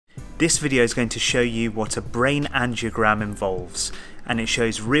This video is going to show you what a brain angiogram involves, and it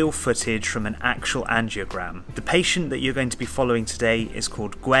shows real footage from an actual angiogram. The patient that you're going to be following today is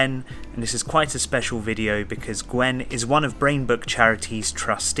called Gwen, and this is quite a special video because Gwen is one of BrainBook Charity's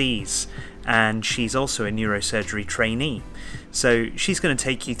trustees, and she's also a neurosurgery trainee. So she's going to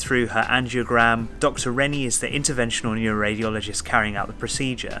take you through her angiogram. Dr. Rennie is the interventional neuroradiologist carrying out the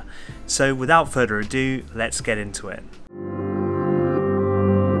procedure. So without further ado, let's get into it.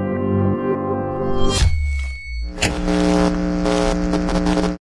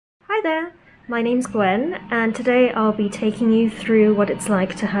 Hi there, my name's Gwen, and today I'll be taking you through what it's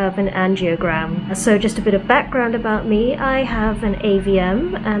like to have an angiogram. So just a bit of background about me. I have an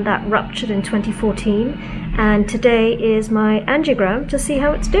AVM and that ruptured in 2014, and today is my angiogram to see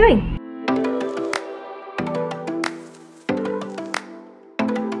how it's doing.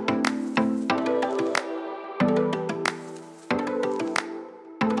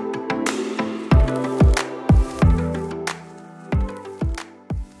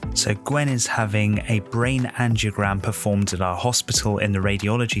 So Gwen is having a brain angiogram performed at our hospital in the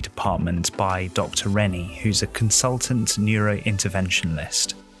radiology department by Dr. Rennie, who's a consultant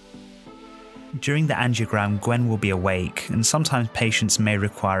neurointerventionalist. During the angiogram, Gwen will be awake, and sometimes patients may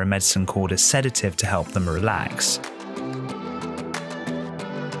require a medicine called a sedative to help them relax.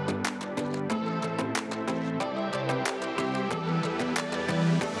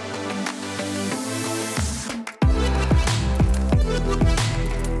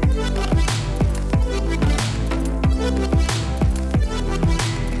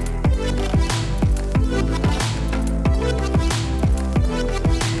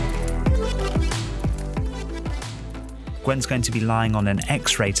 Gwen's going to be lying on an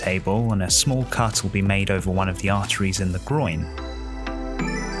X-ray table, and a small cut will be made over one of the arteries in the groin.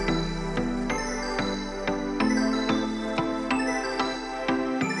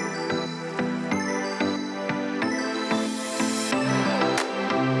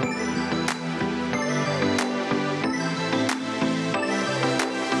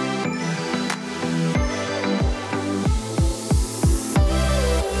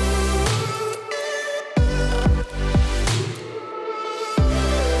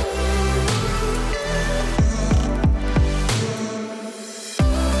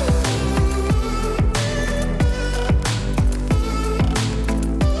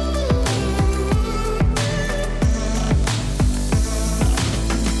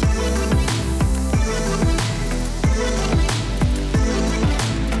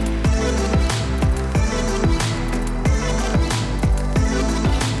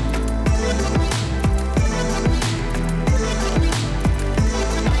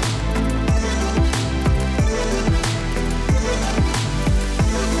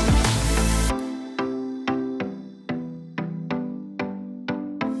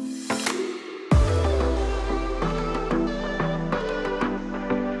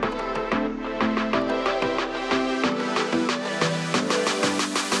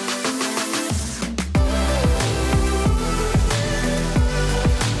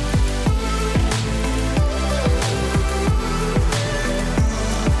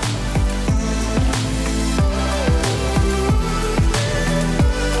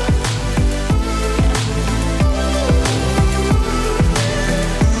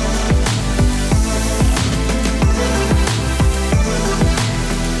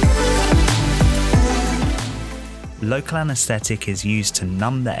 Local anaesthetic is used to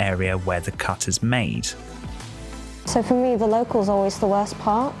numb the area where the cut is made. So for me, the local is always the worst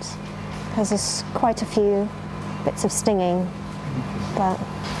part, because there's quite a few bits of stinging, but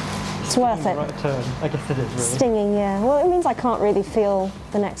it's worth it. Right turn. I guess it is really. Stinging, yeah. Well, it means I can't really feel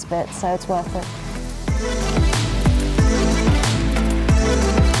the next bit, so it's worth it.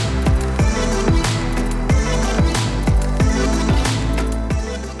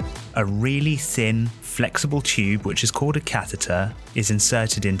 A really thin, flexible tube, which is called a catheter, is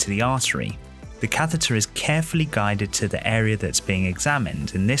inserted into the artery. The catheter is carefully guided to the area that's being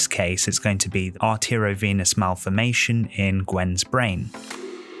examined. In this case, it's going to be the artero-venous malformation in Gwen's brain.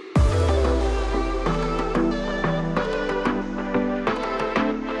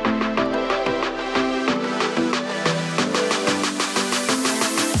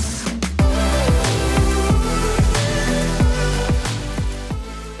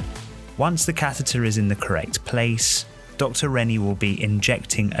 Once the catheter is in the correct place, Dr. Rennie will be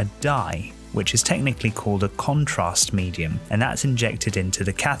injecting a dye, which is technically called a contrast medium, and that's injected into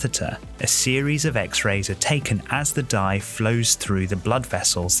the catheter. A series of X-rays are taken as the dye flows through the blood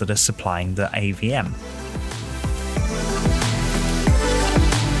vessels that are supplying the AVM.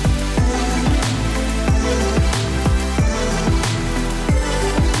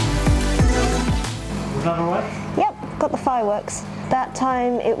 fireworks. That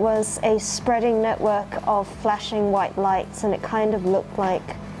time it was a spreading network of flashing white lights, and it kind of looked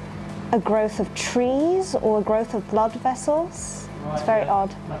like a growth of trees or a growth of blood vessels. Right, it's very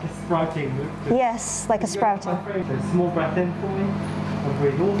odd. Like a sprouting. Yes, like a sprouting. So small breath in for me, and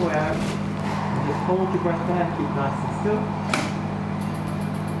breathe all the way out. And just hold your breath there, keep nice and still.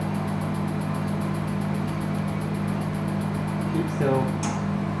 Keep still.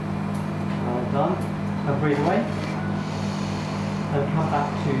 Well done. And breathe away. And come back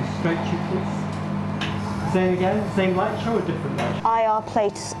to straight cheek, please. Same again, same light show or different light show? IR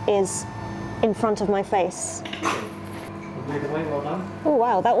plate is in front of my face. Breathe away, well done. Oh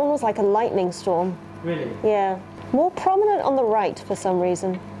wow, that one was like a lightning storm. Really? Yeah. More prominent on the right for some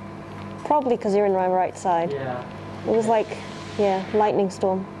reason. Probably because you're in my right side. Yeah. It was like, yeah, lightning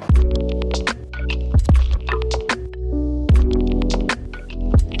storm.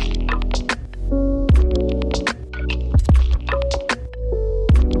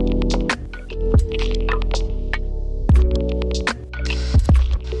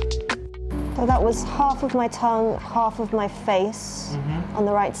 So that was half of my tongue, half of my face on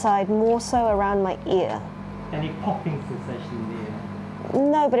the right side, more so around my ear. Any popping sensation in the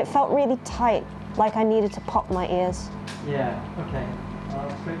ear? No, but it felt really tight, like I needed to pop my ears. Yeah, okay.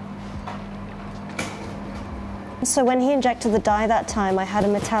 That's great. So when he injected the dye that time, I had a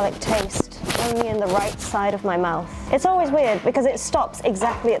metallic taste only in the right side of my mouth. It's always weird because it stops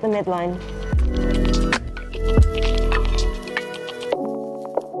exactly at the midline.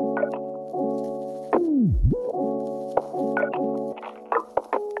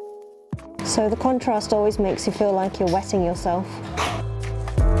 So the contrast always makes you feel like you're wetting yourself.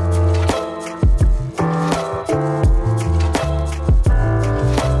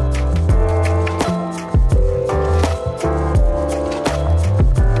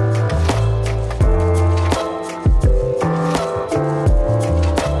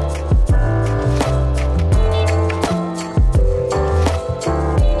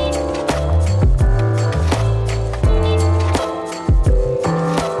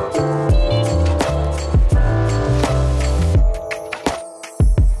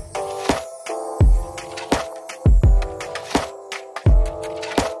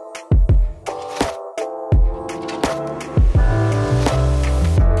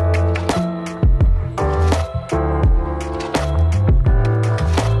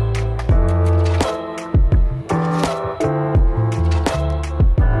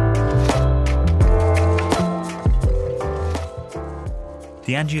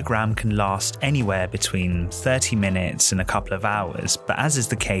 The angiogram can last anywhere between 30 minutes and a couple of hours, but as is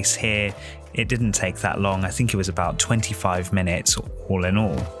the case here, it didn't take that long. I think it was about 25 minutes all in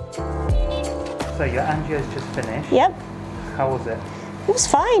all. So your angio's just finished? Yep. How was it? It was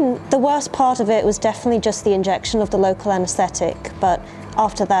fine. The worst part of it was definitely just the injection of the local anaesthetic, but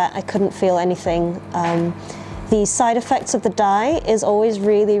after that I couldn't feel anything. The side effects of the dye is always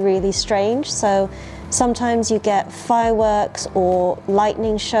really, really strange. So sometimes you get fireworks or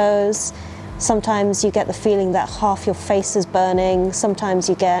lightning shows. Sometimes you get the feeling that half your face is burning. Sometimes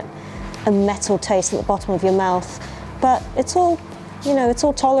you get a metal taste at the bottom of your mouth. But it's all, you know, it's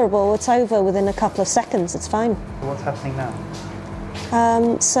all tolerable. It's over within a couple of seconds. It's fine. What's happening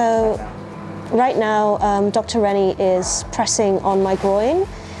now? So right now, Dr. Rennie is pressing on my groin,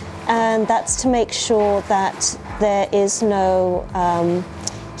 and that's to make sure that there is no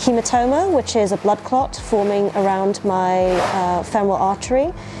hematoma, which is a blood clot forming around my femoral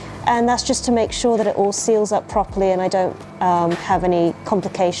artery, and that's just to make sure that it all seals up properly and I don't have any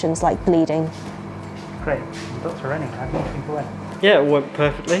complications like bleeding. Great. Dr. Rennie, how do you think it went? Yeah, it went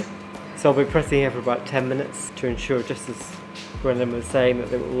perfectly. So I'll be pressing here for about 10 minutes to ensure, just as Gwen was saying,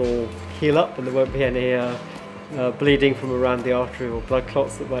 that it will all heal up and there won't be any bleeding from around the artery or blood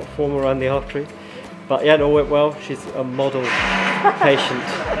clots that might form around the artery. But yeah, it all went well. She's a model patient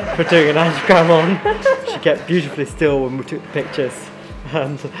for doing an angiogram on. She kept beautifully still when we took the pictures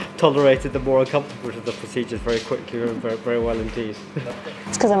and tolerated the more uncomfortable of the procedures very quickly and very, very well indeed.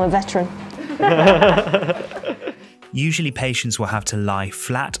 It's because I'm a veteran. Usually patients will have to lie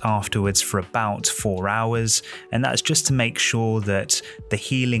flat afterwards for about 4 hours, and that's just to make sure that the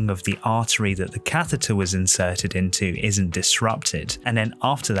healing of the artery that the catheter was inserted into isn't disrupted. And then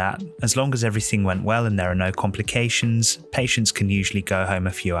after that, as long as everything went well and there are no complications, patients can usually go home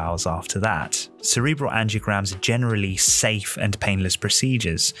a few hours after that. Cerebral angiograms are generally safe and painless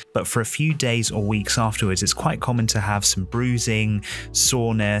procedures, but for a few days or weeks afterwards, it's quite common to have some bruising,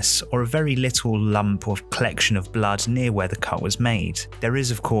 soreness, or a very little lump or collection of blood near where the cut was made. There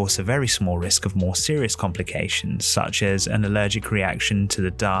is, of course, a very small risk of more serious complications, such as an allergic reaction to the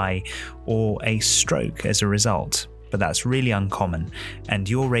dye or a stroke as a result. but that's really uncommon, and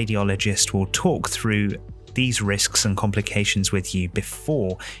your radiologist will talk through these risks and complications with you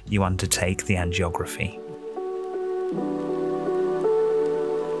before you undertake the angiography.